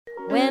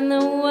when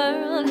the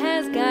world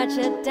has got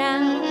you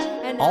down.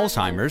 And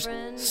Alzheimer's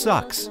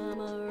sucks.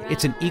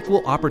 It's an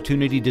equal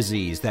opportunity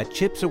disease that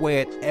chips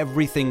away at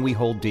everything we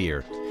hold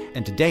dear.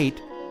 And to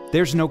date,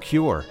 there's no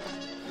cure.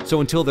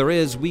 So until there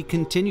is, we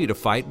continue to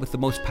fight with the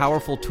most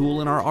powerful tool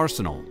in our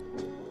arsenal,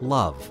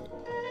 love.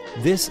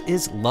 This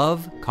is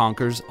Love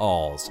Conquers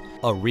Alls,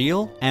 a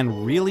real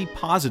and really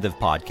positive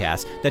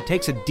podcast that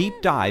takes a deep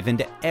dive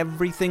into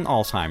everything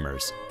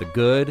Alzheimer's, the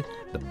good,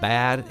 the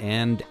bad,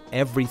 and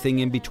everything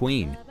in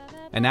between.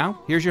 And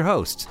now, here's your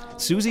hosts,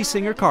 Susie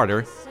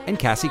Singer-Carter and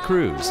Cassie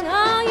Cruz.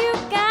 all you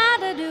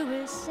gotta do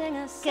is sing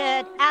a song.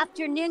 Good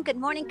afternoon, good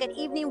morning, good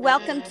evening.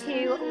 Welcome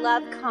to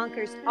Love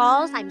Conquers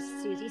Alls. I'm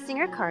Susie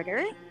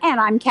Singer-Carter. And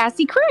I'm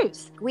Cassie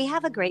Cruz. We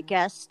have a great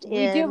guest.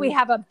 We do. We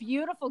have a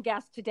beautiful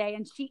guest today,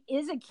 and she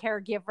is a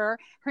caregiver.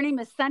 Her name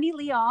is Sunny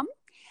Leon,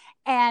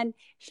 and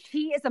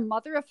she is a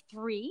mother of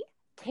three,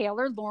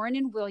 Taylor, Lauren,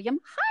 and William.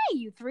 Hi,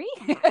 you three.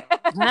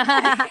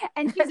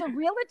 And she's a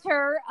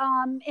realtor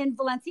in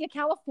Valencia,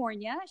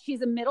 California.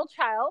 She's a middle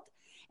child,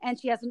 and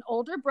she has an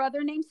older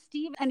brother named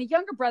Steve and a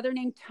younger brother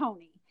named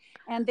Tony.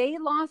 And they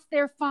lost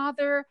their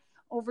father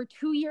over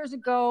 2 years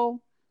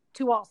ago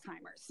to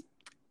Alzheimer's.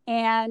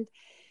 And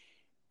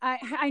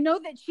I know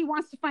that she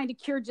wants to find a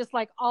cure just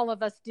like all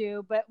of us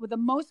do, but the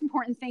most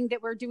important thing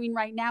that we're doing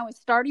right now is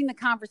starting the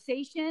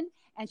conversation,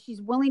 and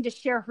she's willing to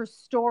share her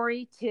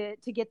story to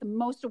get the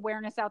most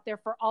awareness out there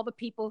for all the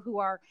people who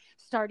are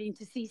starting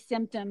to see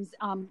symptoms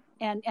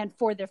and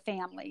for their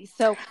families.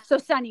 So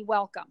Sunny,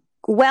 welcome.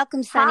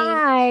 Welcome, Sunny.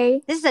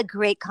 Hi. This is a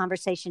great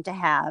conversation to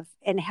have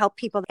and help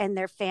people and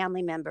their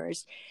family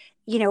members,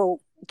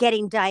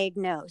 getting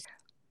diagnosed.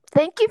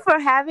 Thank you for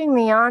having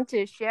me on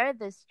to share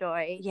this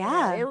story.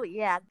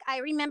 Yeah. I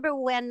remember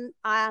when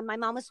my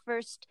mom was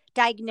first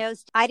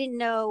diagnosed, I didn't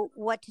know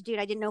what to do.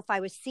 I didn't know if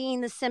I was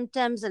seeing the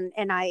symptoms and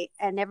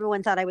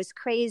everyone thought I was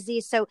crazy.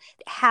 So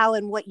how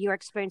and what your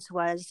experience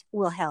was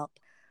will help.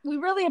 We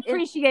really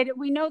appreciate it.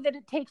 We know that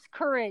it takes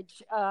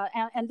courage,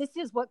 and this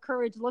is what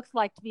courage looks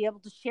like, to be able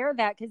to share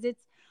that, because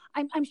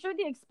I'm sure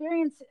the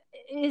experience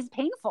is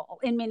painful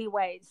in many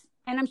ways,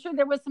 and I'm sure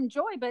there was some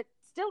joy, but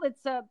still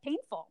it's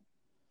painful.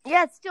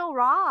 Yeah, it's still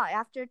raw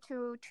after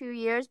two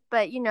years,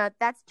 but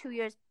that's 2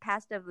 years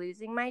past of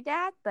losing my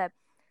dad, but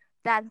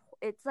that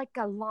it's like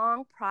a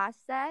long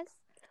process.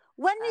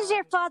 When was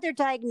your father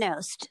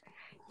diagnosed?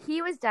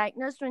 He was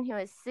diagnosed when he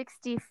was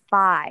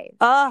 65.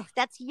 Oh,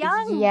 that's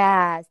young.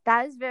 Yes,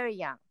 that is very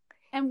young.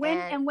 And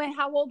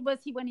how old was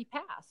he when he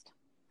passed?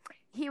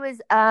 He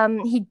was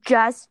he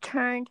just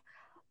turned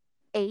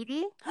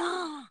 80.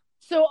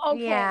 So,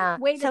 okay, yeah.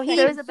 Wait a So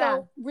second.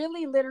 So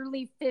really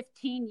literally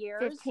 15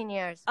 years? 15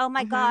 years. Oh,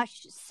 my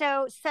gosh.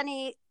 So,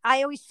 Sunny,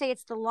 I always say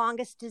it's the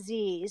longest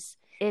disease.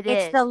 It's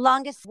It's the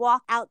longest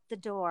walk out the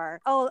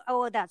door.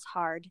 Oh, that's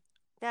hard.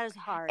 That is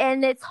hard.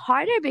 And it's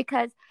harder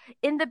because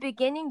in the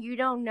beginning, you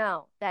don't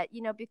know that,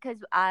 because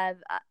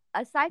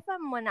aside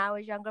from when I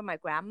was younger, my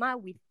grandma,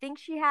 we think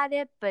she had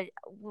it, but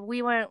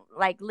we weren't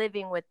like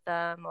living with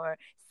them or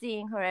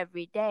seeing her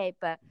every day.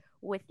 But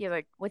with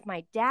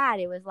my dad,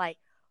 it was like,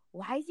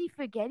 why is he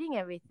forgetting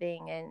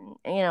everything?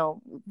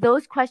 And,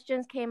 those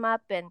questions came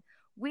up, and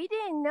we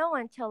didn't know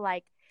until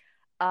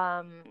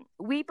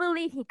we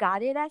believe he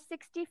got it at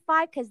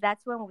 65 because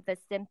that's when the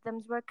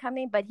symptoms were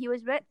coming. But he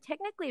was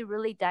technically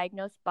really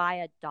diagnosed by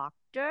a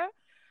doctor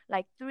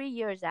like 3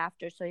 years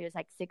after. So he was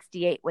like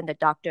 68 when the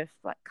doctor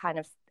kind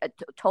of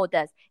told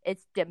us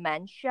it's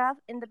dementia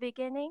in the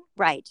beginning.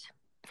 Right.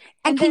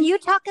 And can you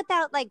talk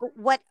about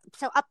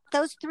up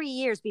those 3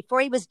 years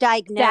before he was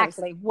diagnosed?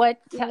 Exactly. What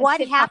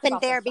happened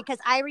there? Because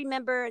I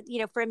remember,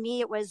 for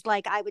me, it was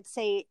like, I would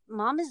say,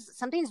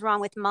 something's wrong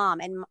with Mom.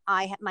 And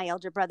my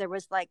elder brother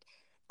was like,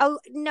 oh,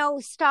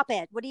 no, stop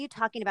it. What are you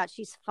talking about?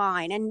 She's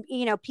fine. And,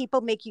 people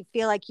make you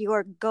feel like you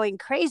are going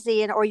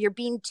crazy or you're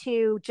being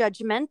too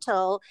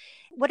judgmental.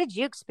 What did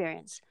you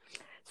experience?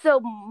 So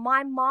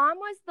my mom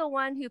was the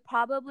one who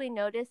probably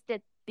noticed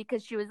it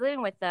because she was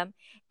living with them.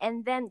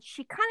 And then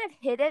she kind of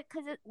hid it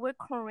because we're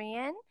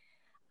Korean.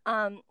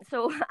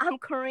 So I'm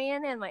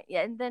Korean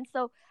and then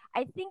so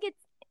I think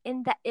it's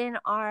in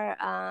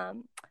our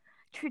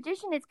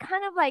tradition, it's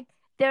kind of like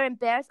they're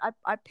embarrassed.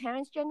 Our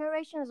parents'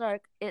 generations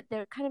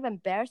they're kind of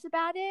embarrassed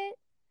about it.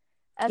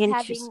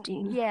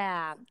 Interesting.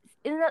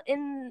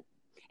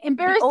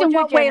 Embarrassed in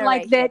what way?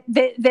 Like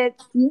that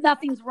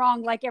nothing's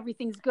wrong, like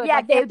everything's good. Yeah,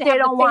 like they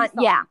don't want.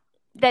 On. Yeah,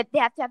 that they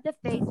have to have the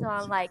face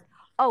on, like,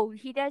 oh,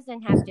 he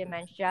doesn't have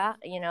dementia,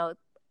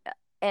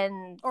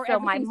 and or so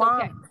my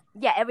mom, okay.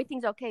 Yeah,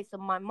 everything's okay. So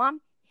my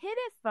mom hid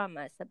it from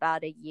us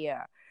about a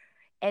year,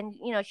 and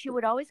she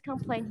would always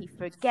complain he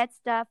forgets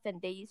stuff,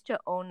 and they used to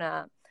own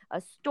a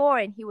store,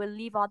 and he would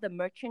leave all the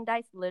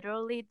merchandise.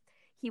 Literally,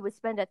 he would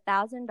spend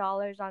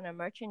 $1,000 on a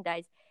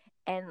merchandise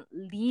and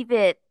leave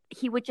it.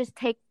 He would just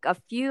take a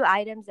few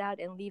items out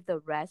and leave the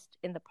rest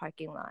in the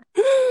parking lot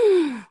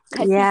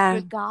because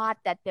he forgot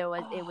that it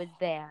was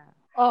there.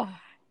 Oh,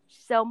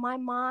 so my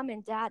mom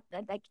and dad,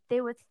 like, they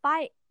would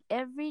fight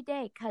every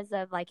day because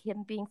of like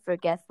him being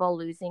forgetful,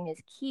 losing his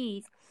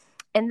keys.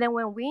 And then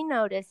when we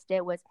noticed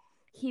it was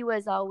he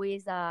was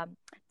always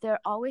they're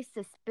always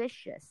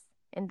suspicious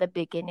in the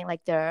beginning,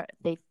 like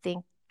they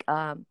think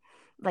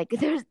like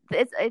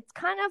it's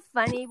kind of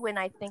funny when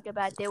I think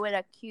about it.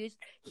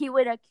 He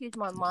would accuse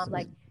my mom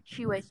like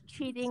she was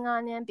cheating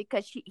on him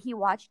because he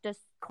watched this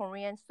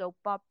Korean soap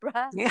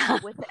opera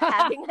with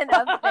having an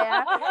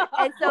affair,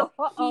 and so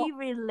he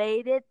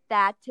related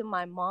that to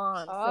my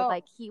mom. So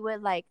like he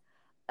would like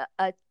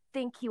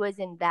think he was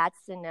in that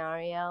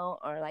scenario,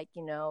 or like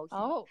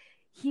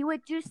he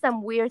would do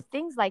some weird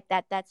things like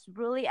that. That's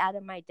really out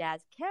of my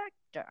dad's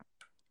character.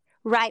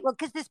 Right. Well,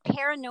 because this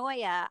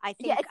paranoia, I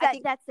think. Yeah, I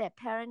think that's it.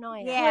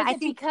 Paranoia. Yeah, I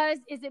think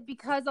is it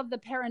because of the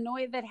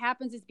paranoia that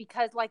happens? Is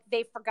because like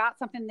they forgot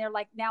something? They're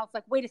like, now it's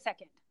like, wait a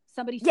second,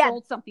 somebody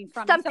stole something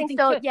from me.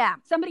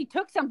 Somebody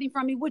took something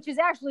from me, which is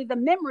actually the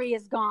memory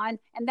is gone,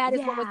 and that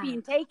is what was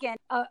being taken.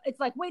 It's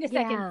like, wait a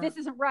second, this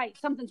isn't right.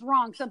 Something's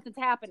wrong. Something's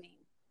happening.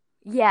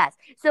 Yes.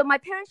 So my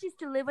parents used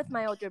to live with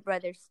my older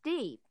brother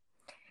Steve.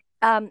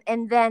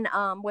 And then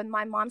when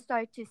my mom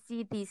started to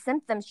see these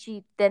symptoms,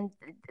 she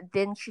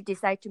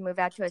decided to move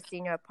out to a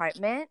senior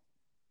apartment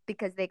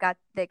because they got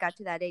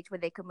to that age where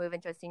they could move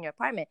into a senior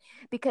apartment,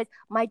 because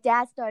my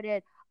dad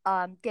started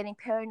getting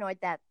paranoid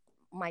that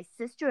my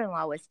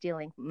sister-in-law was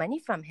stealing money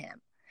from him.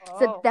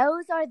 So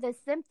those are the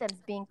symptoms,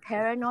 being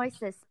paranoid,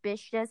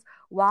 suspicious,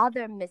 while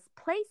they're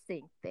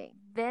misplacing things.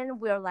 Then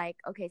we're like,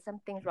 okay,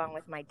 something's wrong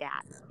with my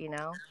dad,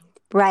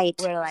 Right.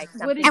 We're like,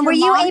 and were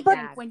you able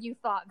when you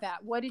thought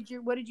that? What did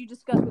you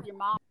discuss with your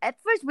mom? At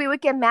first, we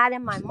would get mad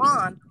at my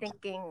mom,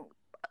 thinking,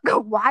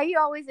 why are you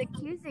always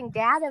accusing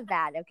dad of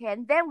that? Okay.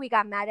 And then we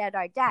got mad at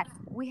our dad.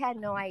 We had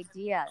no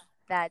idea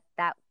that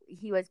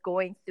he was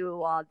going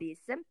through all these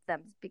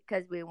symptoms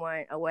because we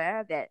weren't aware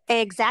of it.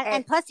 Exactly.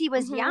 And plus he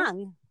was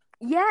young.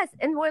 Yes.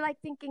 And we're like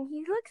thinking,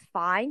 he looks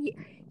fine.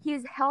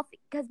 He's healthy,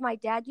 because my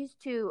dad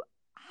used to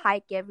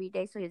hike every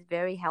day. So he's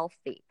very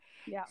healthy.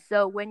 Yeah.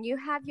 So when you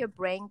have your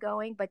brain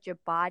going, but your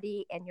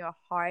body and your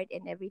heart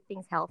and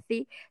everything's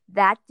healthy,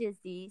 that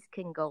disease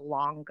can go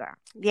longer.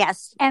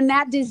 Yes. And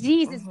that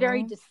disease is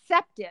very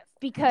deceptive,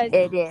 because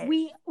it is.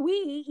 We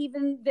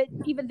even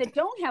that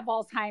don't have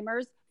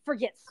Alzheimer's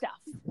forget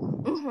stuff,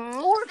 Mm-hmm.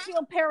 or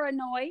feel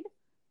paranoid,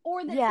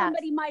 or that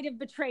somebody might have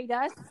betrayed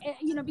us,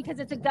 because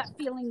it's a gut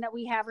feeling that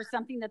we have, or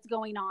something that's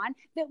going on,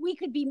 that we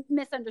could be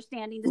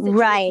misunderstanding the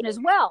situation as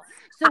well.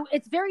 So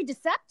it's very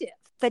deceptive.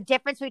 The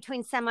difference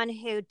between someone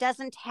who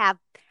doesn't have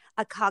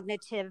a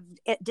cognitive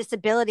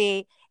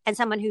disability and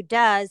someone who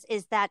does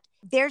is that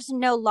there's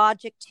no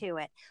logic to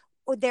it,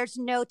 or there's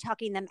no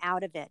talking them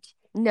out of it.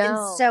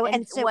 No.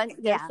 And so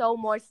they're so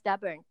more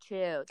stubborn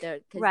too.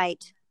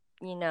 Right.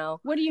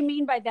 What do you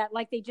mean by that?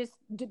 Like they just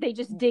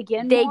dig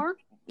in more?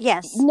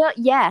 Yes. No.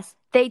 Yes,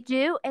 they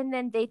do, and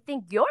then they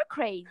think you're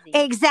crazy.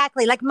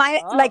 Exactly. Like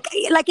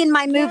like in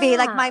my movie,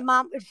 like my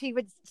mom,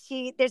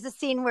 there's a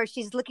scene where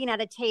she's looking at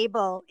a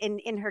table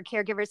in her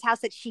caregiver's house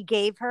that she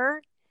gave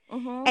her,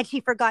 and she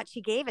forgot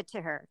she gave it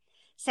to her.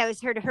 So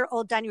it's her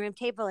old dining room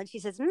table, and she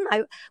says,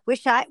 "I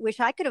wish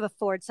I could have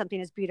afforded something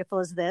as beautiful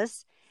as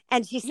this."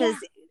 And she says,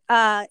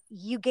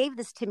 "You gave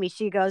this to me."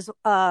 She goes,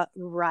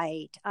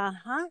 "Right,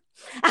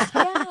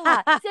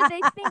 Yeah. So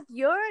they think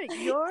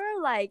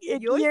you're like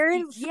you're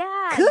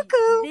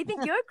cuckoo. They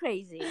think you're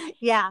crazy.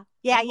 Yeah.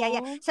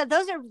 So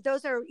those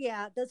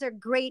are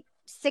great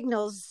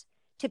signals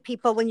to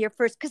people when you're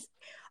first, because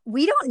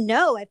we don't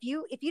know if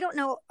you don't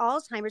know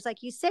Alzheimer's,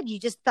 like you said, you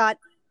just thought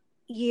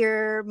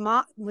your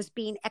mom was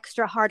being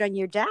extra hard on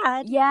your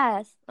dad.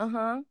 Yes.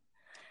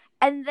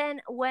 And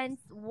then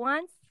once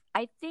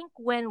I think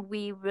when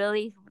we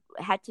really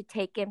had to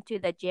take him to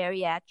the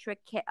geriatric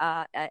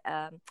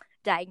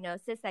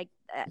diagnosis, like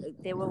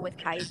they were with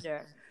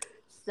Kaiser.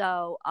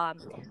 So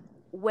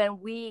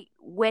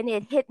when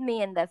it hit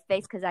me in the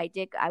face, because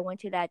I went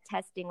to that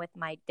testing with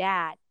my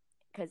dad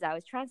because I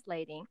was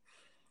translating.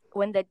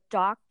 When the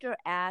doctor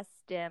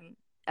asked him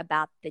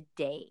about the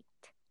date,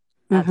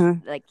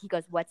 like he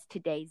goes, "What's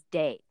today's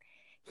date?"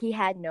 He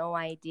had no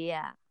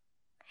idea,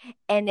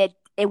 and it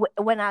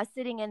when I was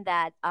sitting in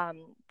that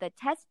the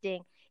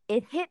testing,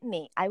 it hit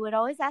me. I would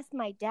always ask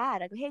my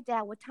dad, I go, "Hey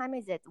Dad, what time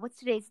is it? What's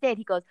today's date?"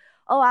 He goes,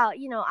 "Oh,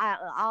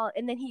 I'll,"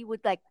 and then he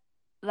would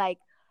like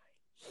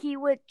he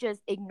would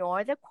just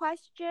ignore the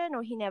question,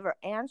 or he never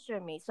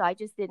answered me. So I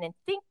just didn't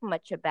think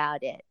much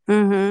about it.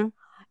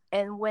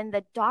 And when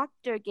the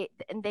doctor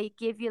and they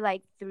give you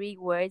like 3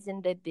 words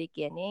in the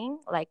beginning,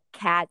 like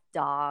cat,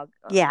 dog,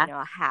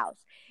 or,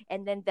 house,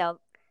 and then they'll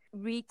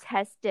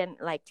retest him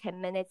like 10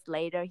 minutes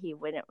later, he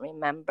wouldn't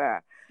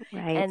remember.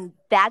 Right. And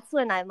that's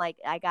when I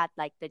got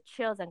like the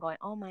chills. I'm going,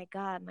 oh my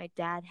God, my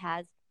dad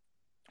has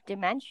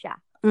dementia.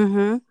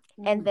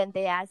 And then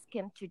they asked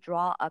him to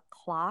draw a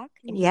clock,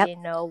 and he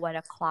didn't know what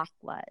a clock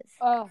was.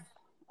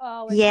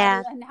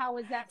 And how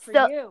was that for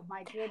you?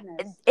 My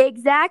goodness.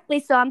 Exactly.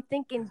 So I'm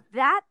thinking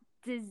that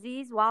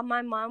disease, while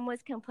my mom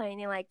was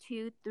complaining like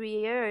 2-3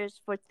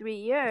 years, for 3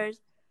 years,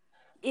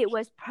 it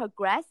was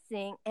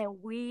progressing,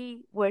 and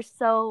we were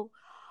so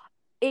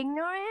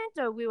ignorant,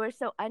 or we were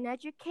so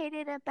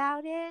uneducated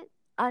about it,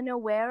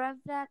 unaware of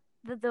that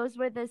those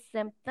were the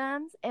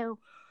symptoms, and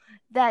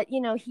that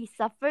he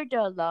suffered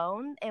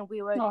alone, and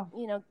we were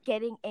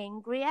getting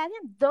angry at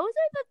him. Those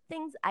are the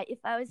things if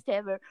I was to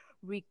ever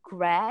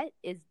regret,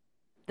 is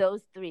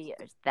those 3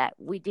 years that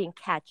we didn't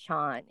catch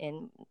on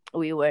and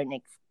we weren't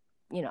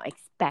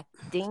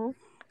expecting.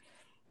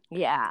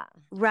 Yeah.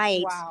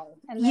 Right. Wow.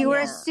 And you were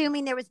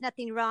assuming there was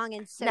nothing wrong,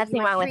 and so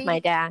nothing wrong with my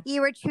dad.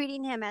 You were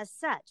treating him as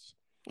such.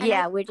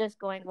 And we're just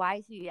going, why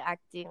is he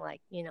acting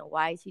like,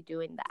 why is he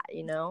doing that,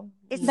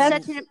 It's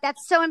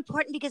that's so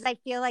important, because I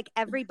feel like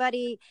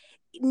everybody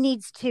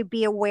needs to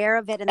be aware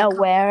of it. And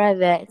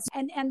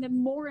the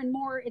more and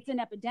more it's an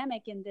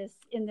epidemic in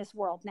this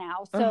world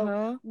now.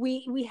 So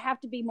we have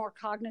to be more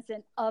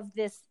cognizant of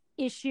this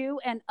issue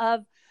and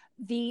of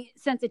the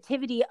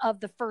sensitivity of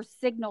the first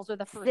signals or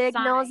the first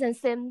signals signs. And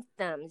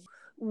symptoms.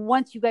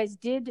 Once you guys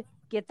did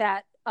get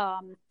that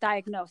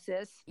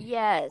diagnosis,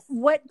 yes,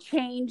 what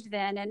changed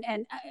then,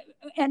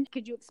 and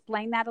could you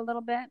explain that a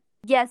little bit?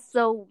 Yes.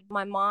 So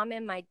my mom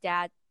and my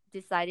dad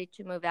decided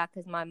to move out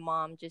because my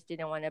mom just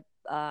didn't want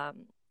to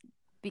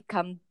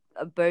become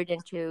a burden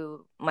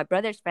to my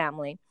brother's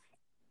family.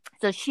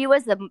 So she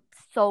was the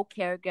sole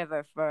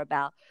caregiver for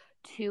about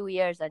 2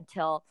 years,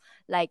 until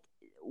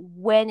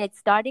when it's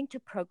starting to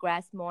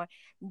progress more.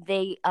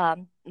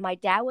 My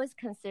dad was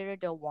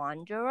considered a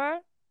wanderer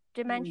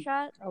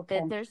dementia.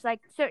 Okay. There's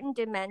certain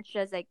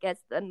dementias, I guess.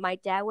 My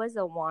dad was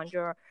a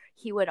wanderer.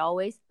 He would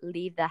always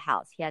leave the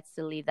house. He had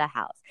to leave the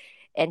house.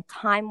 And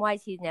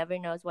time-wise, he never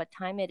knows what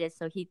time it is.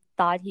 So he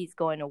thought he's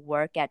going to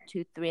work at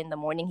 2, 3 in the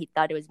morning. He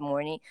thought it was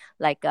morning,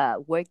 like a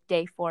work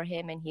day for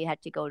him, and he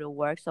had to go to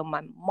work. So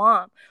my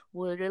mom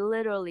would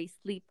literally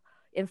sleep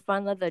in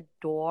front of the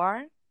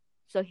door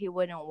so he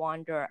wouldn't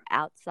wander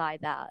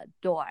outside the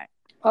door.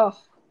 Oh,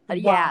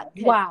 yeah.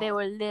 Wow. They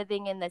were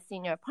living in the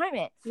senior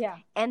apartment. Yeah.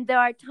 And there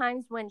are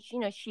times when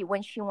she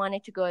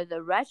wanted to go to the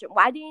restroom.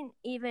 I didn't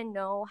even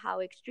know how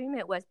extreme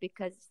it was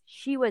because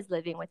she was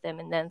living with him.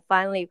 And then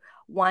finally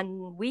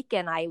one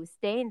weekend I was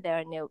staying there,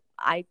 and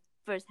I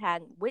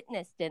firsthand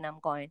witnessed it. And I'm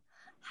going,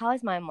 how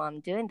is my mom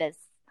doing this?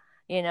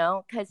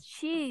 Because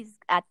she's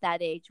at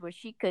that age where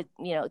she could,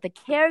 the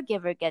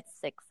caregiver gets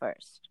sick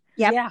first.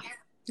 Yep. Yeah.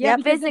 Yeah,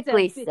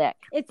 physically sick.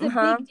 It's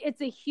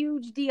a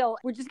huge deal.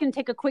 We're just going to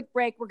take a quick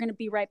break. We're going to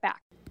be right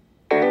back.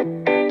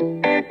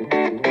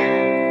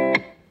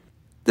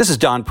 This is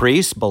Don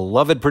Priest,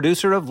 beloved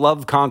producer of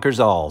Love Conquers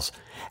Alls.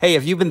 Hey,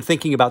 if you've been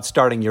thinking about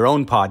starting your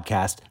own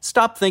podcast,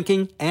 stop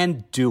thinking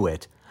and do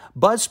it.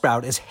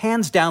 Buzzsprout is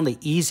hands down the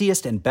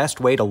easiest and best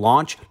way to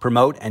launch,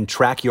 promote, and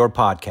track your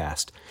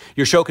podcast.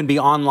 Your show can be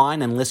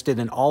online and listed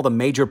in all the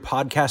major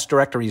podcast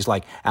directories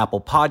like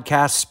Apple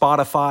Podcasts,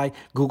 Spotify,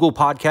 Google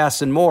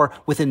Podcasts, and more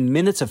within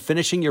minutes of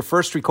finishing your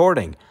first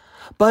recording.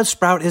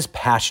 Buzzsprout is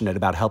passionate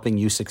about helping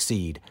you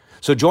succeed.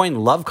 So join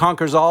Love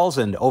Conquers Alls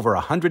and over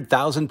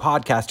 100,000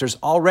 podcasters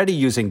already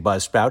using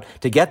Buzzsprout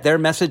to get their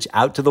message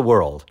out to the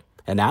world.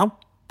 And now,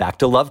 back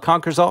to Love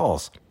Conquers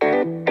Alls.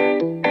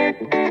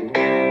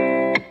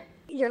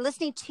 You're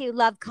listening to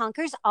Love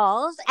Conquers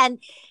Alls, and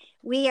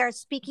we are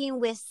speaking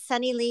with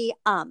Sunny Lee.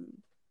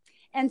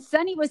 And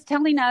Sunny was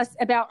telling us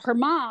about her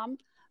mom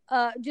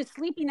just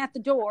sleeping at the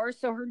door,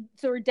 so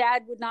her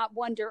dad would not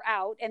wander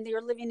out, and they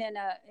were living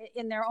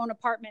in their own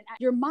apartment.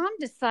 Your mom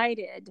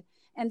decided,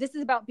 and this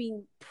is about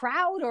being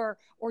proud or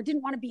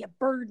didn't want to be a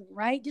burden,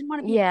 right? Didn't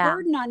want to be a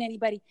burden on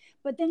anybody.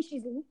 But then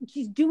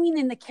she's doing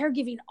in the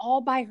caregiving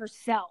all by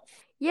herself.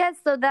 Yes,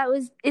 so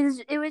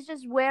it was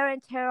just wear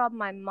and tear on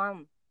my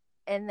mom.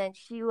 And then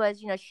she was,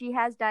 she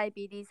has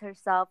diabetes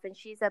herself, and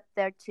she's up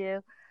there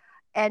too.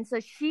 And so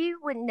she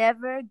would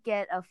never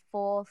get a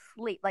full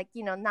sleep,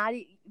 not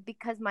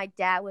because my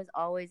dad was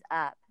always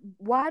up.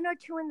 1 or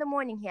 2 in the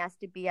morning, he has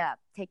to be up,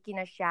 taking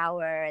a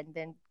shower, and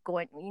then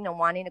going,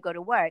 wanting to go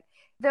to work.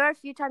 There are a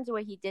few times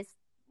where he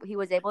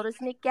was able to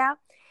sneak out.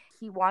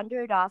 He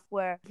wandered off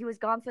where he was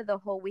gone for the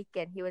whole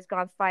weekend. He was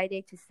gone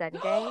Friday to Sunday.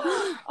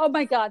 Oh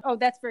my God. Oh,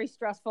 that's very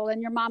stressful.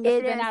 And your mom must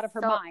have been out of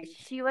her mind.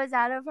 She was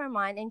out of her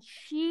mind, and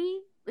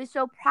she was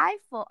so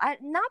prideful.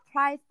 Not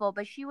prideful,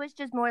 but she was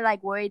just more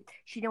worried.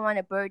 She didn't want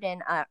to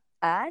burden us.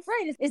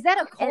 Right. Is that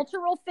a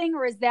cultural thing,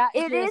 or is that?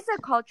 It is a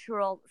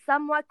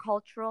somewhat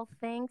cultural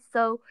thing.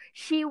 So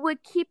she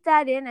would keep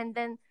that in, and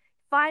then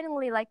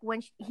finally,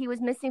 when he was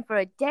missing for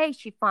a day,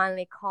 she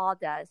finally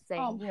called us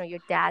saying, your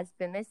dad's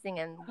been missing.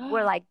 And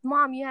we're like,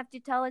 Mom, you have to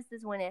tell us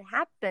this when it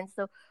happens.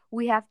 So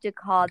we have to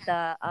call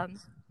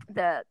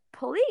the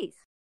police.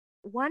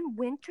 One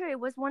winter, it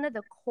was one of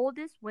the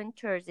coldest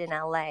winters in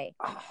LA.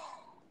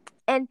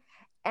 And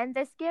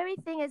the scary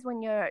thing is when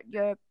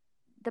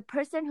the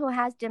person who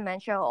has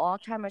dementia or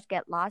Alzheimer's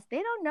get lost,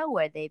 they don't know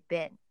where they've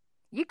been.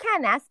 You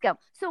can't ask them,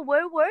 so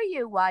where were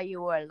you while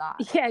you were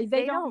lost? Yeah,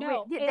 they don't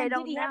know. They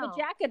don't did he know. have a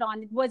jacket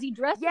on? Was he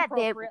dressed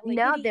appropriately?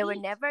 They were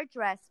never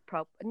dressed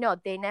No,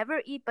 they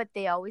never eat, but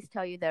they always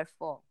tell you they're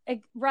full.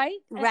 Right.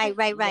 Yeah.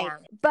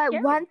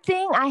 But one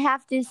thing I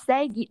have to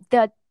say,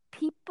 the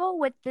people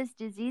with this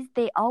disease,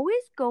 they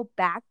always go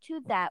back to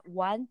that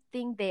one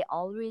thing they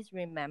always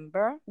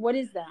remember. What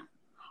is that?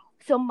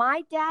 So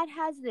my dad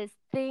has this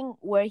thing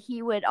where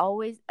he would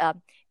always,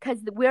 because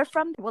we're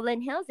from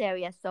Woodland Hills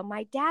area, so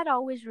my dad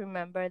always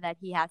remember that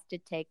he has to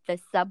take the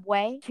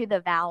subway to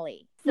the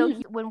valley. So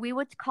when we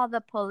would call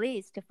the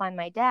police to find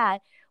my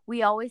dad,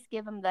 we always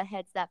give him the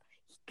heads up.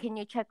 Can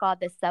you check all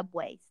the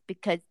subways?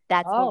 Because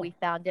that's where we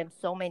found him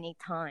so many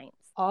times.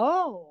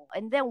 Oh.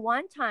 And then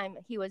one time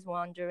he was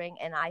wandering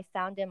and I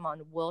found him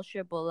on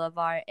Wilshire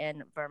Boulevard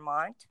in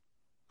Vermont.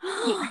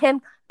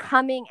 Him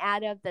coming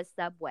out of the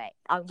subway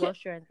on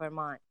Wilshire in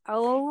Vermont.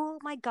 Oh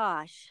my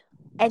gosh.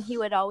 And he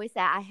would always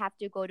say, I have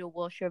to go to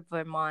Wilshire,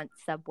 Vermont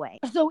subway.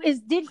 So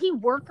did he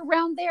work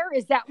around there?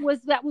 That was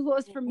what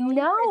was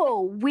familiar?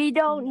 No, we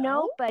don't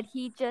know, but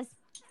he just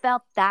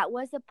felt that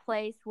was a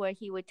place where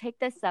he would take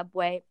the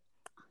subway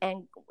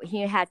and he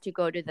had to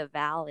go to the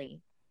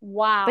valley.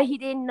 Wow. But he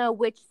didn't know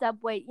which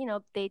subway,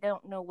 they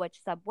don't know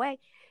which subway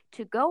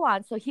to go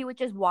on. So he would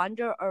just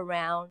wander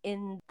around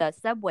in the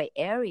subway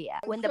area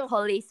when the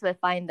police would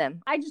find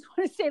them. I just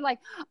want to say,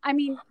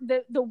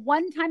 the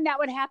one time that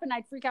would happen,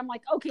 I'd freak out. I'm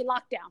like, okay,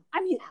 lockdown.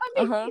 I mean,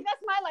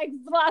 that's my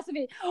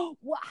philosophy.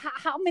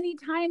 How many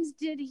times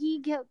did he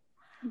get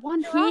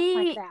wander off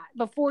like that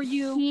before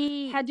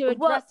you had to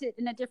address it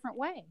in a different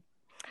way?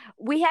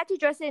 We had to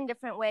address it in a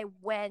different way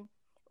when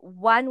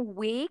 1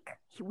 week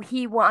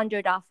he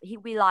wandered off.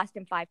 We lost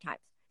him 5 times.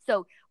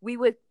 So we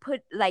would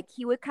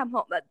he would come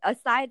home.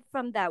 Aside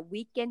from that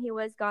weekend he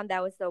was gone,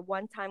 that was the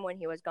one time when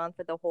he was gone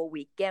for the whole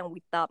weekend.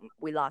 We thought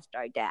we lost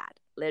our dad.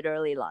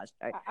 Literally lost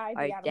our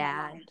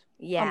dad.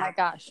 Yeah. Oh my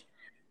gosh.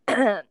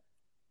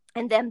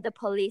 And then the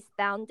police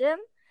found him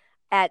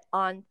at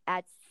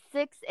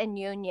 6th and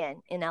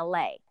Union in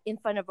LA in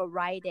front of a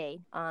Rite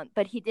Aid.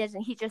 But he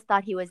didn't. He just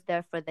thought he was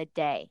there for the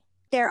day.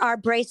 There are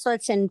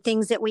bracelets and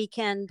things that we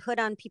can put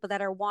on people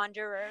that are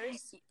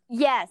wanderers.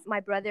 Yes, my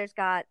brother's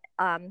got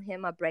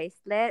him a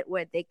bracelet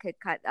where they could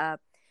cut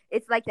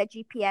it's like the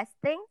GPS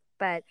thing,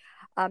 but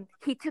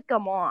he took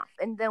them off.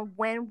 And then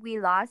when we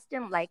lost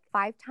him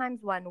 5 times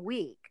 1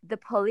 week, the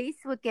police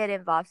would get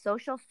involved,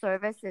 social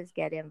services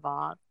get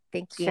involved,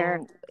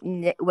 thinking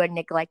we're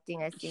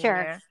neglecting a senior.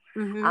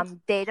 Sure. Mm-hmm.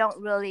 They don't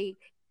really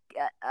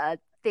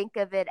think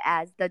of it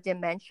as the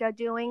dementia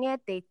doing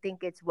it. They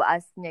think it's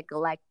us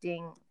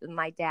neglecting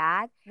my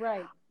dad.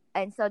 Right.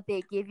 And so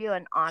they give you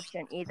an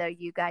option. Either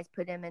you guys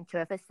put him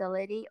into a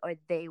facility or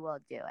they will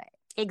do it.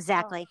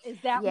 Exactly. Is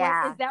that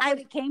what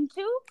it came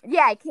to?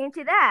 Yeah, it came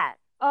to that.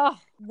 Oh,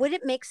 would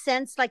it make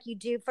sense like you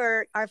do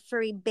for our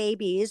furry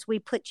babies? We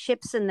put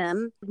chips in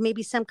them.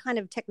 Maybe some kind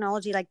of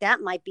technology like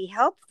that might be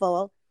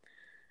helpful.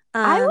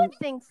 I would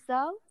think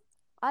so.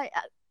 I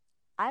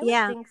would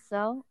think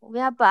so.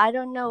 Yeah, but I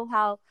don't know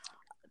how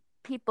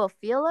people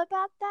feel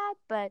about that.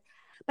 But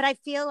I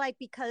feel like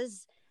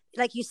because,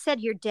 like you said,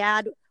 your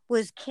dad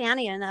was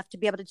canny enough to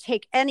be able to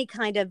take any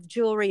kind of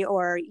jewelry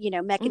or,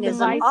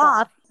 mechanism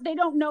off. They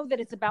don't know that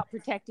it's about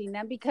protecting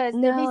them because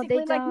they're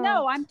basically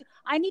no,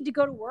 I need to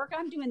go to work.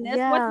 I'm doing this.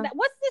 Yeah.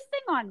 What's this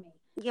thing on me?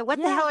 Yeah, what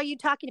the hell are you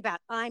talking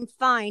about? I'm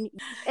fine.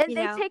 And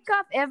they take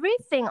off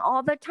everything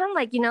all the time.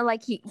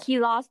 He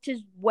lost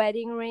his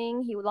wedding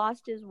ring. He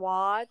lost his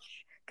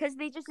watch because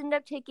they just end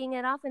up taking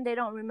it off and they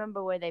don't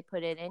remember where they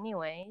put it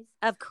anyways.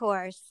 Of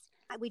course.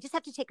 We just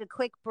have to take a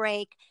quick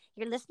break.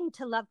 You're listening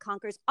to Love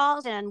Conquers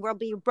All, and we'll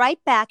be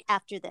right back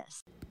after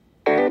this.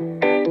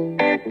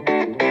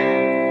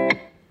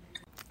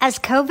 As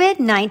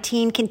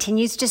COVID-19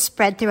 continues to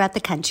spread throughout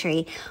the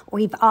country,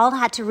 we've all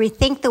had to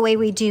rethink the way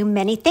we do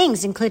many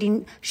things,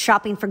 including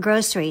shopping for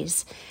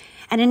groceries.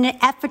 And in an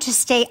effort to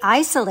stay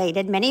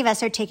isolated, many of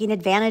us are taking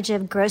advantage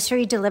of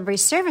grocery delivery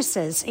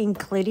services,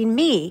 including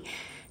me.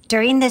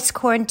 During this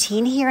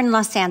quarantine here in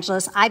Los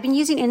Angeles, I've been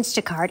using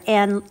Instacart,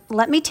 and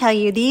let me tell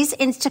you, these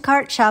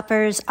Instacart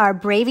shoppers are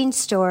braving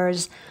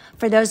stores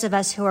for those of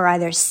us who are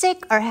either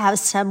sick or have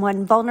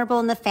someone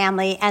vulnerable in the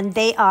family, and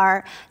they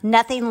are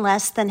nothing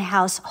less than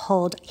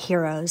household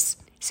heroes.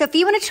 So if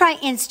you want to try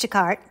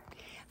Instacart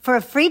for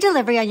a free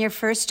delivery on your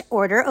first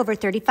order over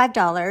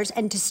 $35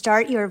 and to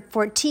start your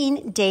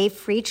 14-day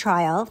free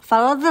trial,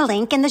 follow the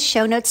link in the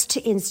show notes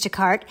to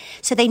Instacart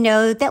so they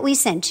know that we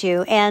sent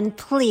you, and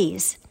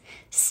please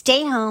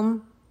stay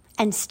home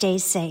and stay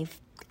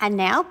safe. And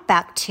now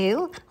back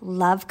to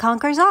Love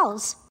Conquers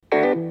Alls.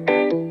 Yay,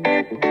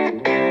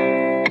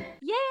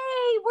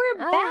 we're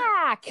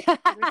back.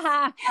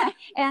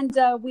 And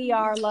we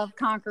are Love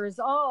Conquers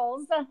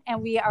Alls,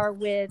 and we are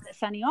with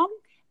Sunny Om.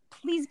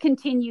 Please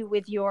continue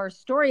with your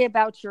story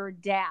about your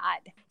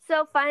dad.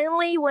 So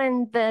finally,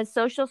 when the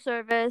social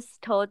service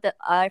told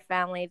our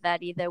family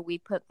that either we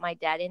put my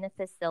dad in a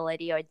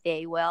facility or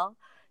they will,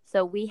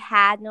 so we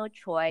had no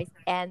choice.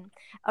 And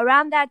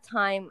around that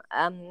time,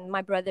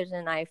 my brothers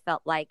and I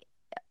felt like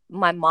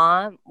my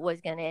mom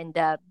was going to end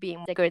up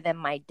being sicker than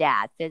my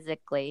dad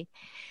physically.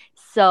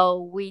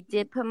 So we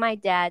did put my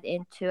dad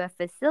into a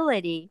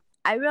facility.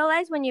 I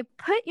realized when you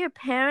put your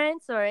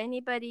parents or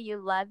anybody you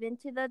love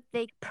into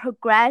they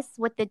progress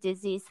with the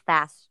disease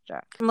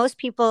faster. Most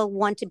people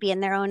want to be in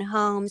their own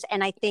homes.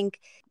 And I think,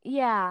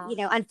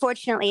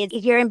 unfortunately,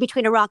 you're in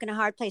between a rock and a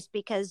hard place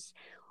because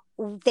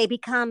they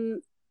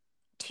become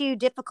too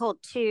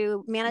difficult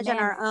to manage on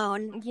our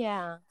own.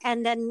 Yeah.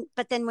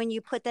 But then when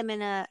you put them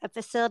in a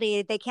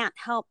facility, they can't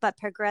help but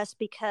progress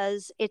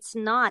because it's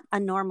not a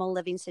normal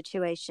living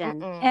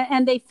situation.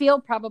 And they feel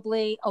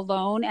probably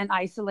alone and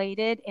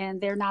isolated, and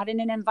they're not in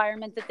an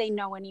environment that they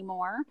know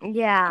anymore.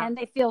 Yeah. And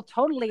they feel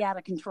totally out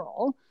of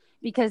control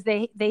because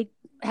they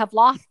have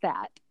lost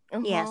that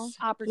Yes.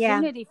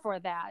 opportunity for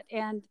that.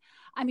 And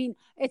I mean,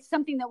 it's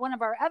something that one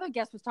of our other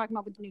guests was talking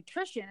about with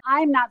nutrition.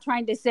 I'm not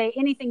trying to say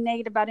anything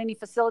negative about any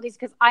facilities,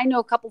 because I know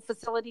a couple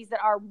facilities that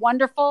are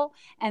wonderful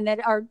and that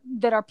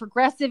are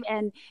progressive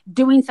and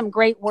doing some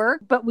great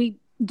work. But we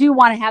do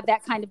want to have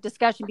that kind of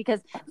discussion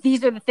because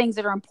these are the things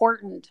that are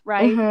important,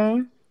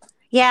 right?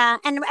 Yeah.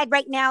 And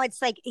right now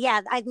it's like,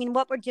 I mean,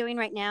 what we're doing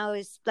right now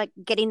is like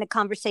getting the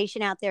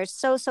conversation out there.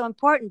 So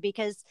important,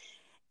 because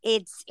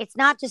it's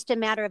not just a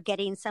matter of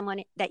getting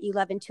someone that you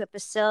love into a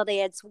facility.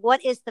 It's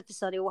what is the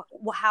facility?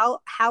 How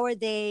are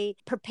they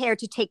prepared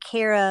to take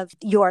care of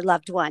your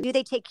loved one? Do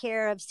they take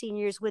care of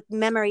seniors with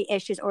memory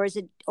issues, or is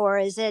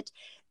it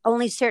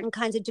only certain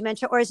kinds of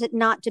dementia, or is it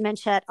not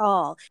dementia at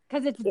all?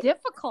 Because it's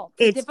difficult.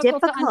 It's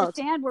difficult to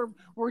understand.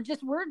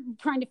 We're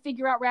trying to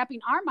figure out,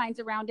 wrapping our minds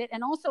around it.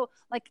 And also,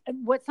 like,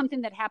 what's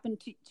something that happened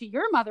to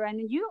your mother,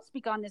 and you'll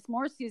speak on this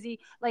more, Susie,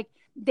 like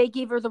they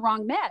gave her the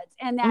wrong meds,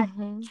 and that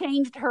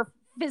changed her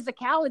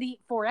physicality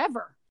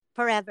forever.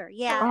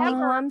 Yeah.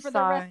 I'm for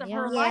sorry. The rest of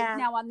her life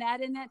now on that.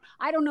 And then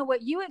I don't know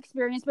what you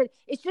experienced, but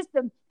it's just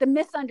the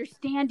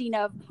misunderstanding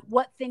of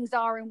what things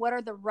are and what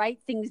are the right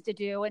things to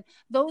do. And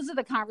those are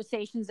the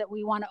conversations that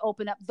we want to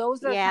open up.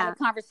 Those are the kind of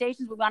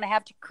conversations we want to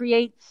have to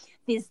create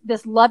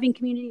this loving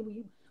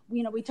community.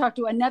 We talked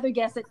to another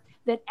guest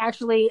that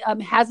actually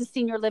has a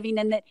senior living,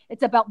 and that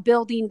it's about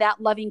building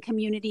that loving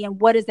community. And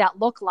what does that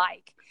look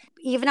like?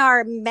 Even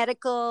our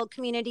medical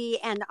community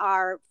and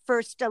our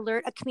first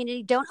alert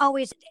community don't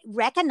always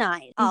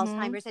recognize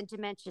Alzheimer's and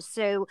dementia.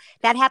 So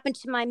that happened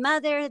to my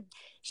mother.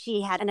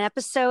 She had an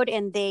episode,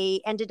 and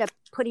they ended up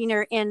putting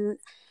her in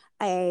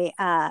a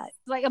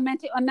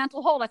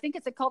mental hold. I think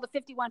it's called the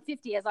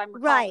 5150, as I'm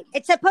recalling. Right.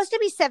 It's supposed to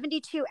be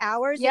 72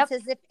 hours. Yep.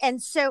 It's as if,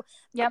 and so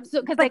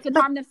So because they can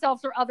harm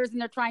themselves or others, and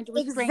they're trying to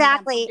restrain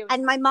exactly. them.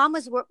 And my mom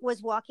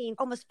was walking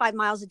almost 5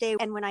 miles a day,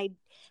 and when I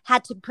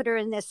had to put her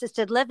in the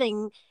assisted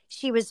living,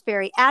 she was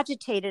very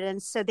agitated,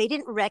 and so they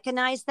didn't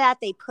recognize that.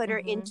 They put her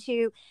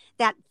into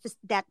that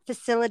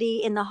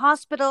facility in the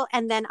hospital,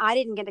 and then I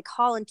didn't get a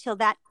call until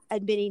that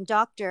admitting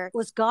doctor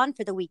was gone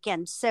for the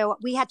weekend. So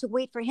we had to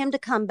wait for him to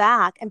come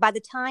back. And by the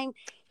time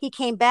he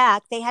came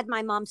back, they had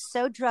my mom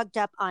so drugged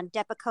up on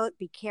Depakote,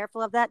 be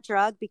careful of that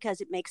drug because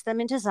it makes them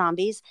into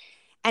zombies,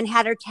 and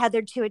had her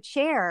tethered to a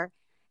chair,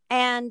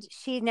 and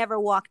she never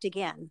walked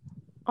again.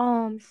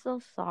 Oh, I'm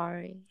so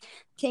sorry.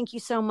 Thank you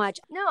so much.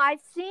 No, I've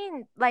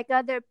seen like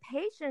other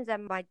patients at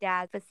my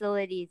dad's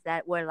facilities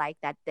that were like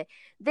that.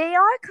 They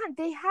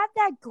have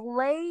that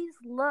glazed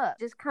look,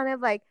 just kind of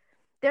like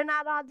they're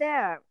not out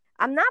there.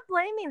 I'm not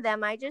blaming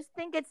them. I just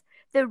think it's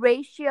the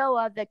ratio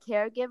of the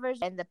caregivers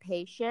and the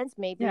patients.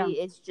 Maybe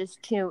it's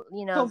just too,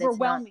 it's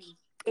overwhelming.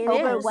 It's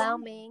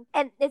overwhelming.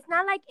 And it's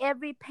not like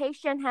every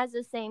patient has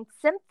the same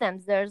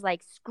symptoms. There's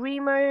like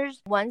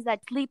screamers, ones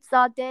that sleeps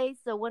all day.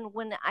 So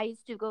when I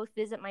used to go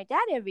visit my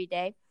dad every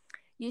day,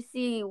 you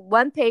see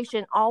one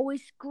patient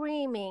always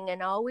screaming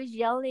and always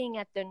yelling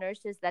at the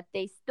nurses that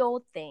they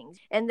stole things.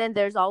 And then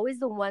there's always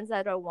the ones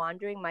that are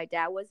wandering. My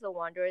dad was the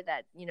wanderer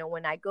that,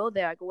 when I go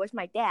there, I go, where's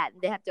my dad?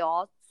 And they have to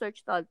all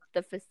search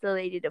the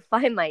facility to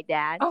find my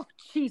dad. Oh,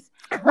 jeez.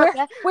 Where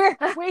it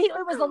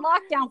was a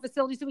lockdown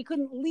facility, so we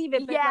couldn't leave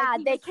it. But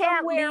they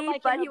can't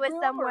leave, but he was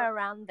somewhere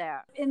around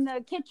there. In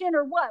the kitchen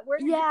or what? Where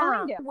did you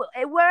find him?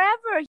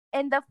 Wherever.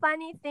 And the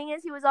funny thing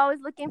is, he was always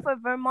looking for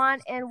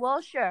Vermont and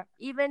Wilshire,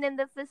 even in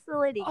the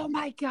facility. Oh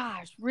my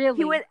gosh,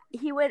 really?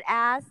 He would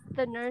ask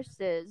the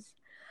nurses,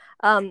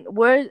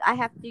 where I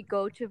have to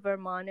go to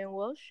Vermont and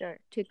Wilshire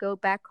to go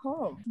back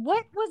home.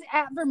 What was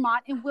at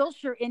Vermont and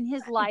Wilshire in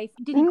his life?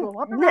 Did he grow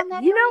up around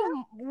that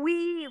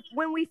area?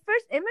 When we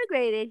first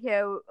immigrated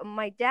here,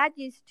 my dad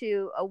used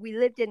to, we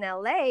lived in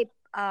LA,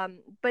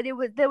 but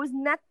there was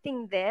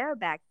nothing there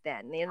back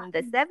then in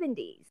the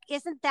 70s.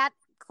 Isn't that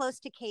close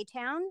to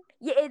K-Town?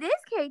 Yeah, it is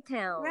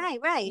K-Town.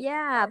 Right.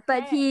 Yeah,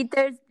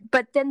 okay.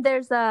 But then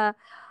there's a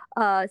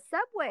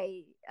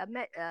subway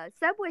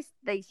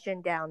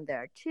station down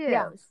there too.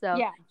 Yeah. So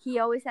he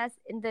always has,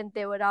 and then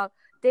they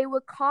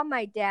would call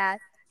my dad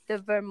the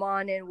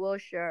Vermont and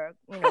Wilshire,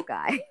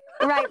 guy.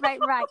 Right.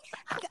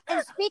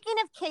 And speaking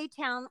of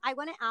K-Town, I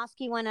want to ask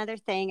you one other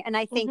thing, and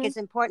I think it's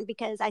important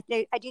because I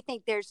do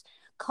think there's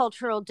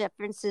cultural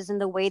differences in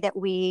the way that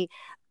we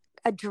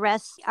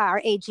address our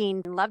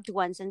aging loved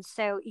ones. And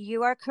so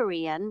you are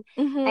Korean.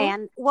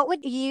 And what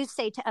would you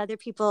say to other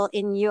people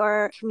in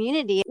your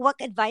community? What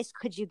advice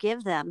could you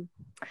give them?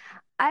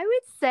 I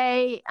would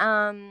say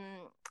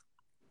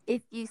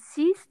if you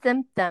see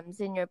symptoms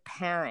in your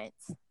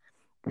parents,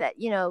 that,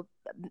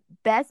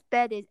 best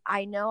bet is,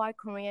 I know our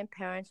Korean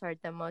parents are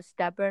the most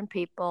stubborn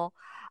people.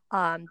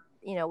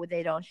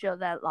 They don't show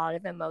that a lot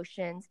of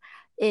emotions,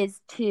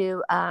 is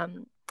to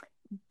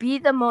be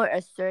the more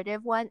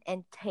assertive one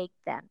and take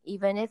them,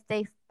 even if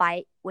they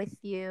fight with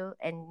you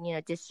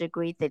and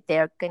disagree, that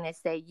they're gonna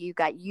say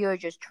you're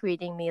just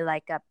treating me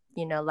like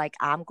like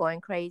I'm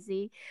going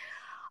crazy.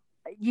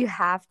 You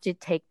have to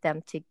take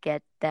them to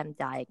get them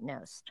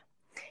diagnosed,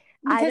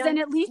 because then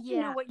at least you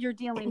know what you're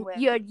dealing with.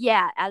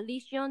 At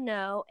least you'll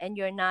know, and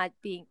you're not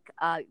being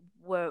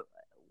where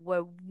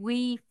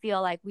we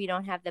feel like we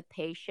don't have the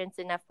patience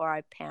enough for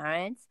our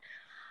parents.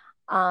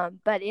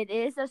 But it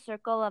is a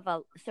circle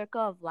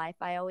of life,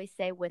 I always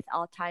say, with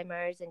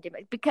Alzheimer's and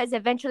because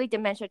eventually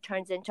dementia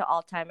turns into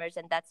Alzheimer's,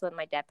 and that's when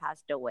my dad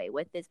passed away,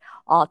 with his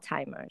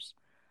Alzheimer's.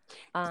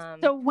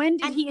 So when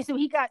did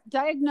he got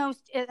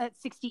diagnosed at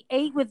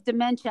 68 with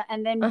dementia,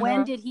 and then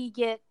when did he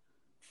get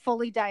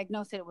fully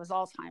diagnosed that it was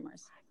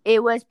Alzheimer's?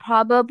 It was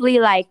probably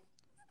like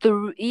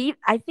 3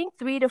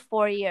 to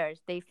 4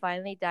 years they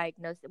finally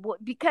diagnosed it,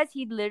 because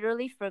he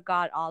literally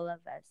forgot all of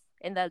us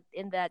in that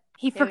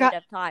period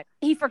of time.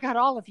 He forgot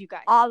all of you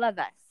guys. All of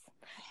us.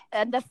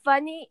 And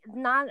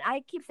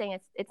I keep saying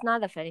it's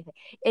not the funny thing.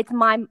 It's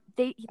my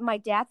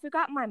dad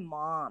forgot my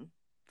mom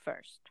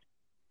first.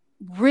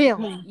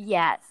 Really?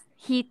 Yes.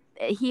 He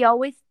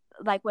always,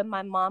 like, when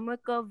my mom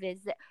would go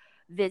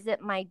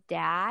visit my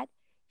dad,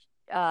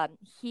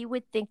 he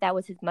would think that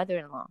was his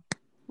mother-in-law.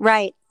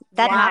 Right.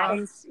 That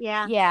happens.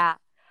 Yeah. Yeah.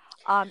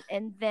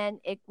 And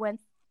then it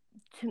went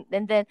to,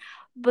 and then,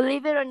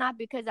 believe it or not,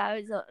 because I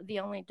was the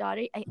only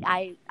daughter,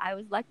 I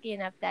was lucky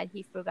enough that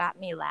he forgot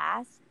me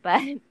last,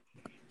 but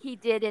he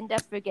did end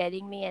up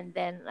forgetting me. And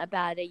then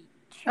about 2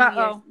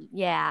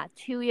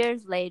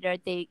 years later,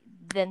 he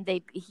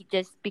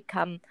just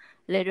become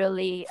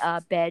literally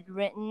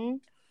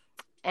bedridden.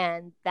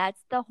 And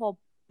that's the whole,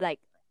 like,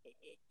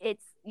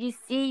 it's, you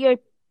see your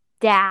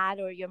dad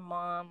or your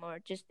mom or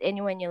just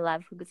anyone you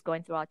love who's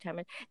going through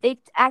Alzheimer's, they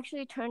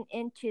actually turn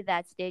into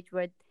that stage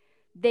where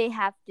they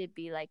have to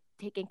be, like,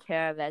 taken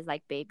care of as,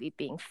 like, baby,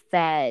 being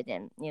fed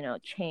and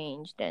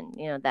changed, and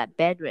that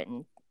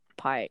bedridden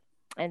part.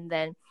 And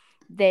then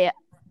they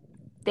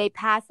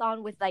pass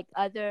on with, like,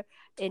 other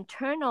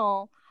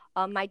internal.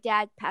 My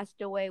dad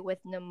passed away with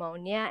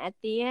pneumonia at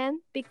the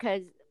end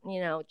because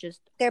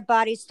just their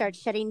bodies start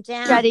shutting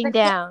down.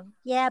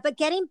 But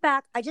getting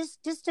back, I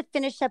just to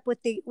finish up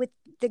with the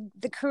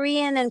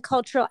Korean and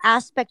cultural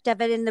aspect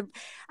of it, and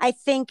I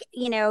think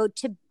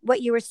to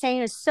what you were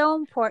saying is so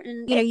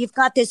important. You've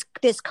got this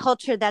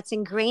culture that's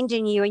ingrained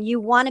in you, and you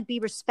want to be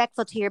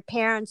respectful to your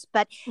parents,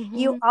 but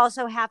you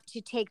also have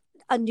to take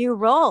a new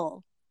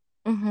role.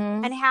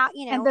 And how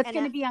and that's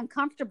going to be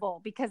uncomfortable,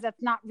 because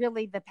that's not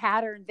really the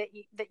pattern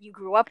that you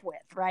grew up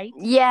with, right?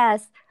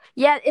 Yes.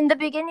 Yeah. In the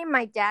beginning,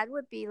 my dad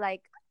would be,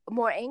 like,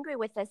 more angry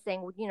with us,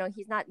 saying,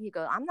 he's not. He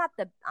goes, I'm not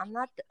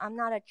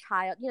a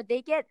child.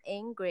 They get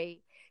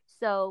angry.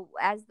 So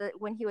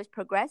when he was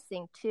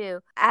progressing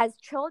too, as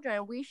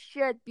children, we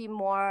should be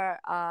more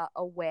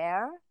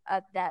aware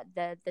of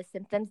the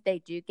symptoms they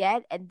do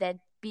get, and then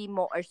be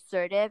more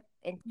assertive.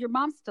 And your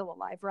mom's still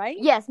alive, right?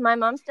 Yes, my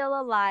mom's still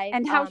alive.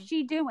 And how's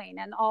she doing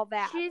and all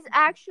that? She's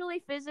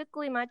actually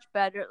physically much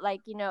better.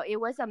 Like, it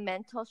was a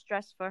mental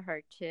stress for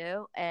her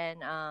too. And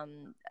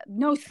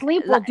no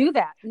sleep will do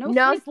that.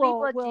 No sleep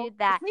will do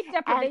that. Sleep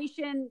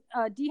deprivation,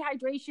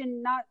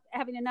 dehydration, not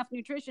having enough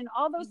nutrition,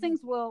 all those things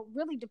will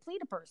really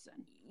deplete a person.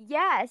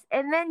 Yes.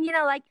 And then,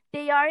 like,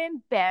 they are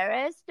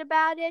embarrassed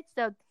about it.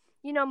 So,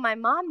 my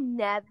mom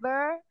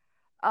never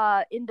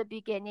in the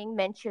beginning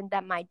mentioned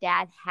that my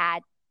dad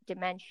had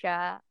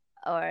dementia,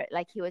 or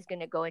like he was going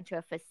to go into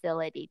a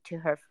facility to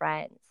her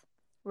friends.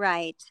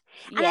 Right.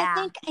 And I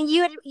think, and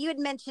you had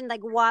mentioned, like,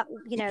 what,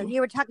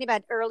 you were talking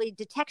about early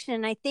detection.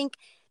 And I think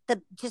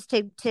just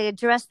to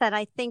address that,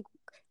 I think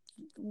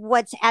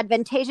what's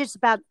advantageous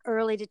about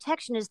early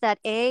detection is that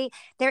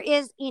there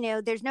is,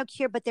 there's no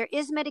cure, but there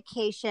is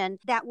medication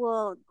that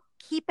will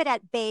keep it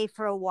at bay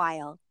for a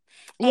while.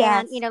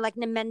 And, like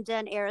Namenda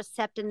and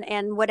Aricept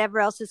and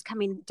whatever else is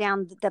coming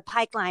down the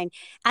pipeline.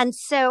 And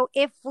so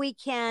if we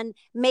can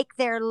make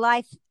their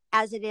life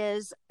as it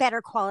is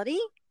better quality,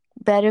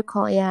 then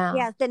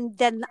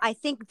I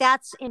think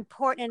that's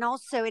important. And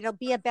also it'll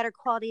be a better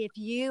quality if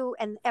you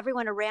and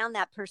everyone around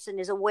that person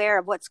is aware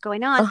of what's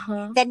going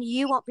on. Then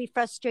you won't be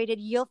frustrated.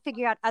 You'll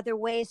figure out other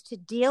ways to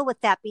deal with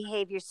that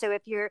behavior. So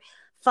if your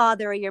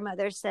father or your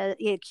mother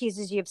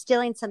accuses you of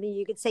stealing something,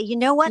 you could say, you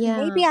know what,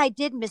 maybe I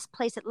did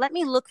misplace it. Let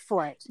me look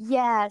for it.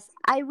 Yes.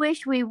 I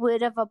wish we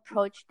would have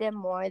approached them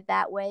more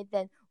that way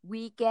than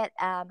we get,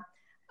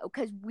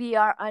 because we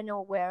are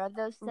unaware of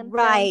those symptoms,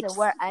 right? And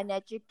we're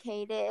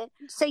uneducated.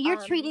 So you're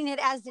treating it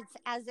as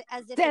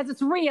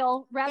it's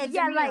real, rather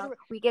than real. Like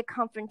we get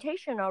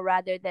confrontational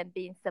rather than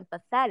being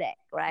sympathetic,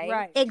 right?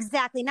 Right,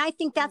 exactly. And I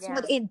think that's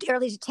what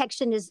early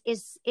detection is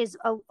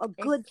a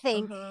good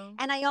thing.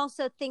 And I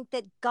also think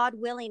that, God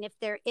willing, if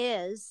there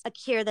is a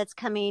cure that's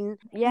coming,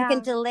 you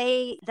can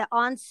delay the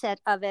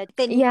onset of it.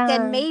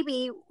 Then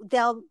maybe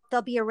they'll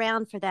be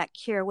around for that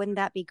cure. Wouldn't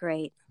that be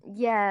great?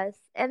 Yes.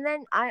 And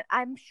then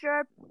I'm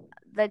sure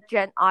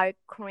our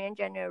Korean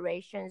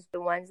generations,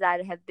 the ones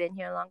that have been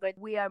here longer,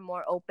 we are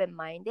more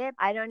open-minded.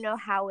 I don't know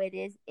how it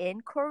is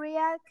in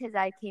Korea because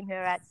I came here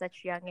at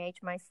such a young age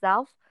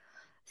myself.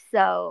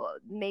 So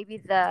maybe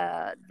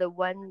the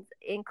ones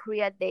in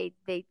Korea, they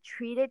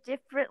treat it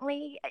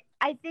differently.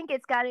 I think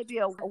it's got to be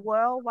a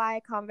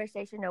worldwide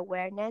conversation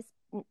awareness,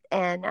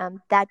 and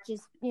that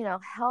just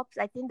helps.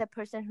 I think the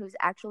person who's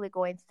actually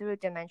going through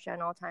dementia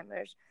and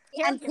Alzheimer's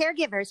and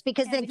caregivers,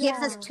 because it gives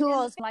us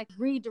tools like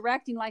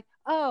redirecting, like,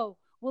 oh,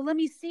 well, let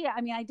me see.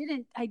 I mean,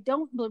 I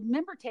don't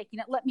remember taking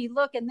it. Let me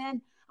look. And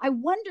then I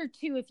wonder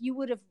too, if you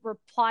would have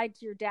replied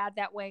to your dad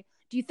that way,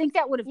 do you think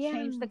that would have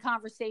changed the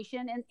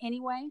conversation in any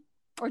way?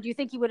 Or do you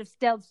think he would have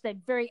still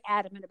stayed very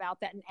adamant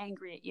about that and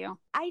angry at you?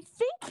 I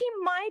think he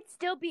might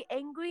still be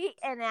angry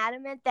and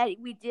adamant that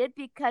we did,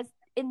 because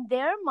in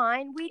their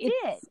mind, we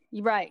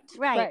did. Right.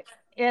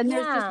 And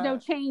there's just no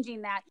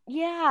changing that.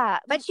 Yeah.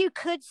 But you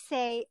could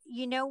say,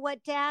 you know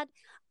what, Dad?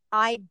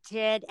 I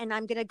did, and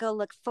I'm going to go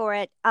look for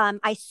it.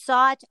 I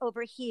saw it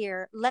over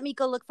here. Let me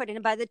go look for it.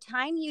 And by the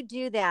time you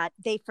do that,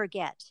 they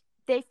forget.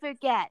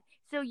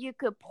 So you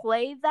could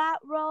play that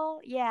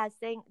role. Yeah,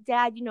 saying,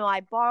 Dad,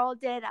 I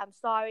borrowed it. I'm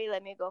sorry.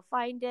 Let me go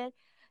find it.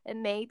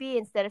 And maybe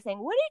instead of saying,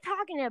 what are you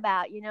talking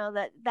about?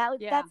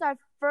 That's our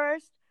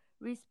first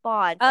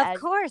response. Of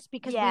course,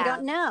 because we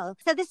don't know.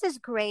 So this is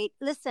great.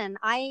 Listen,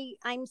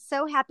 I'm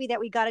so happy that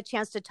we got a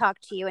chance to talk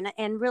to you,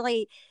 and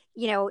really,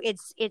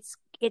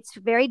 it's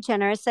very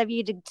generous of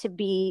you to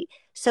be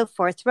so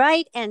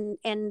forthright, and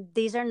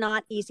these are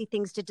not easy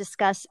things to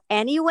discuss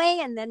anyway,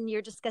 and then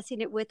you're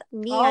discussing it with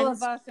me. All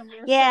of us, and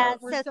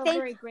we're so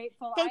very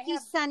grateful. Thank you,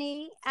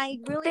 Sunny. I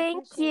really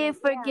thank you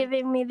for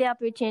giving me the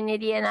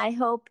opportunity, and I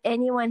hope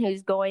anyone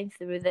who's going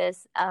through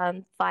this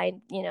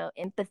find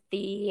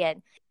empathy.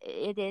 And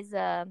it is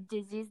a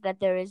disease that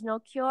there is no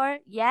cure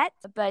yet,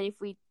 but if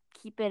we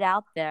keep it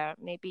out there,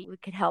 maybe we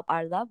could help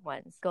our loved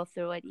ones go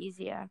through it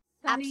easier.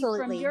 Sunny,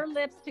 absolutely. From your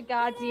lips to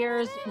God's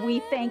ears, we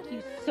thank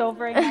you so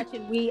very much.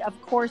 And we,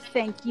 of course,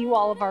 thank you,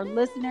 all of our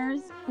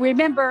listeners.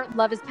 Remember,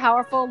 love is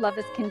powerful, love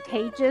is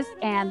contagious,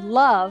 and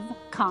love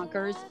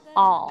conquers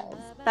all.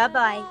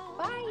 Bye-bye.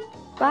 Bye.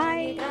 Bye.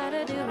 All you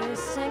gotta do is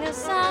sing a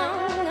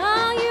song.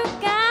 All you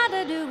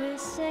gotta do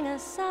is sing a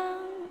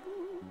song.